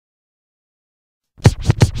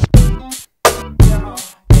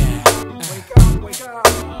wake up,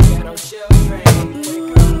 ghetto children.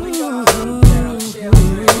 Wake up, wake up, ghetto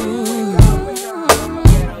children. Wake up, wake up,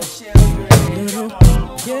 ghetto children.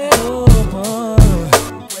 Ghetto boy.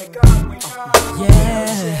 Wake up, wake up,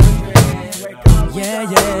 Yeah, wake up, yeah,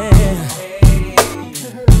 yeah.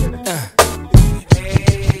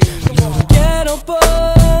 Ghetto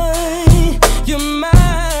boy, you're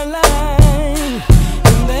my life,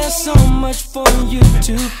 and there's so much for you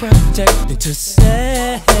to protect and to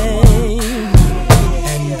save.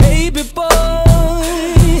 And baby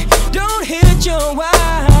boy, don't hit your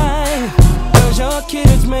wife, 'cause your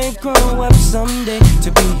kids may grow up someday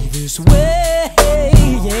to be this way.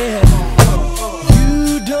 Yeah,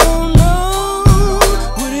 you don't know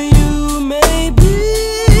what you may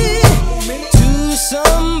be to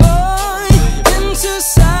some boy in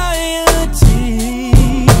society.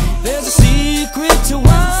 There's a secret to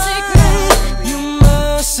why you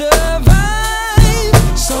must survive.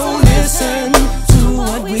 So listen to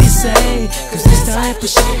what we say, 'cause this type of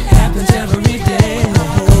shit happens every day.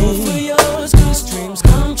 Go for yours, 'cause dreams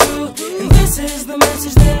come true, and this is the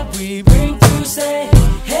message that we bring to say,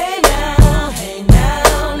 hey now, hey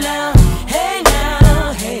now, now, hey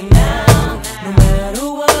now, hey now. No matter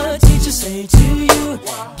what teachers say to you,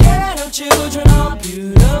 ghetto children are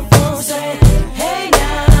beautiful. Say, hey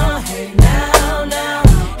now, hey now, now,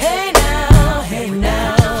 hey now, hey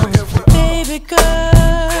now. Baby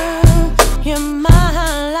girl, you're my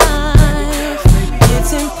life.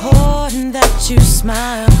 It's important that you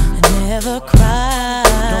smile and never cry.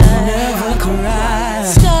 Don't ever cry.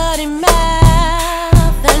 Study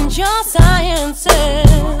math and your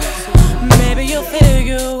sciences. Maybe you'll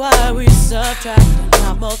figure why we subtract and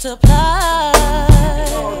not multiply.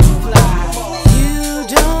 You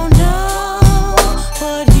don't know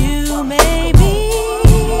what you may be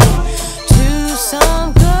to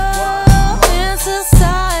some girl in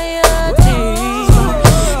society.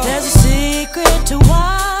 There's a secret to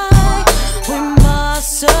why we must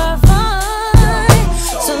survive.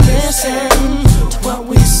 So listen to what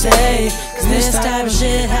we say, 'cause this type of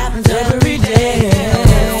shit happens every day.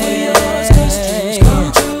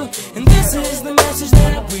 And this is the message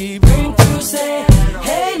that we bring to say,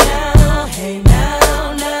 hey now, hey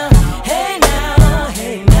now, now, hey now,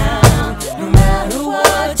 hey now. No matter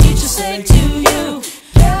what teachers say to you,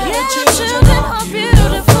 your children are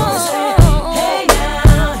beautiful. Hey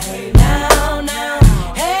now, hey now, now,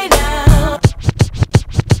 hey now.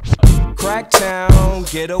 Cracktown,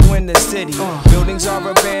 ghetto in the city. Buildings are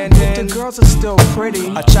abandoned. The girls are still pretty.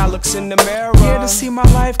 A child looks in the mirror. Here to see my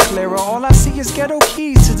life clearer. All I see is ghetto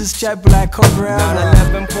keys to this jet black Carrera.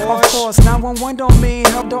 911 Porsche. Of course, 911 don't mean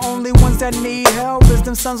help. The only ones that need help is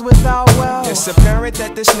them sons without wealth. It's apparent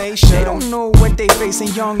that this nation, they don't know what they facing.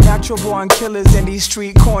 Young natural born killers in these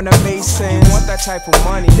street corner masons. You want that type of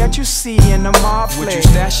money that you see in the mob play. Would you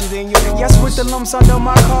stash it in your walls? Yes, with the lumps under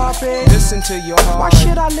my carpet. Listen to your heart. Why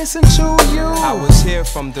should I listen to you? I was here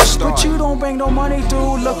from the start. But you don't bring no money,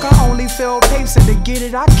 dude. Look, I only fill tapes, and to get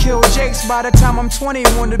it, I kill Jakes. By the time I'm 20,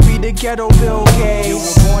 want to be the ghetto Bill Gates. You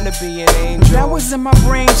were born to be an angel. That was in my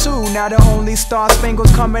brain too. Now the only star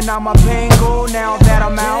spangles coming out my bangle. Now that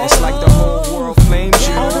I'm out, it's like the whole world flames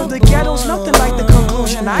you. Out of the ghetto's nothing like the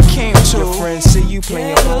conclusion I came to. Your friends see you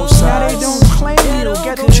playing both sides. Now they don't claim you.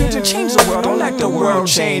 Ghetto children change the world. Don't let the world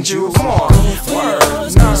change you. Come on, word.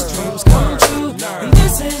 Dreams come true, and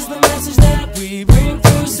this is the message that we bring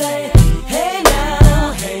to say, hey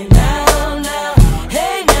now, hey now, now,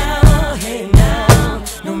 hey now, hey now.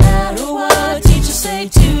 No matter what teachers say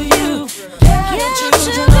to you, your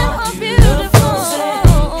children are beautiful. Say,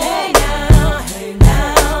 hey now, hey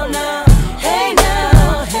now, now, hey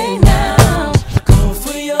now, hey now. Go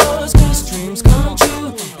for yours, 'cause dreams come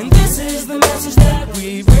true, and this is the message that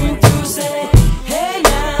we bring to say, hey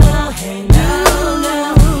now, hey now,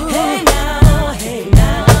 now, hey now, hey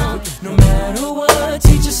now. No matter what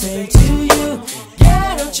teachers say to you,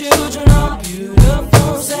 ghetto children are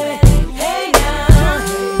beautiful. Say, hey now,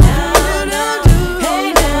 hey now, now,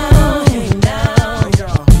 hey now, hey now.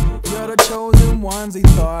 You're the chosen ones he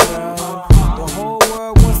thought of. The whole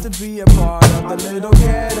world wants to be a part of the little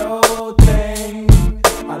ghetto thing.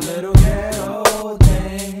 A little ghetto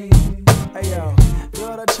thing. Hey yo,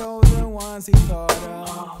 you're the chosen ones he thought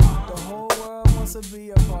of. The whole world wants to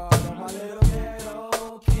be a part of my little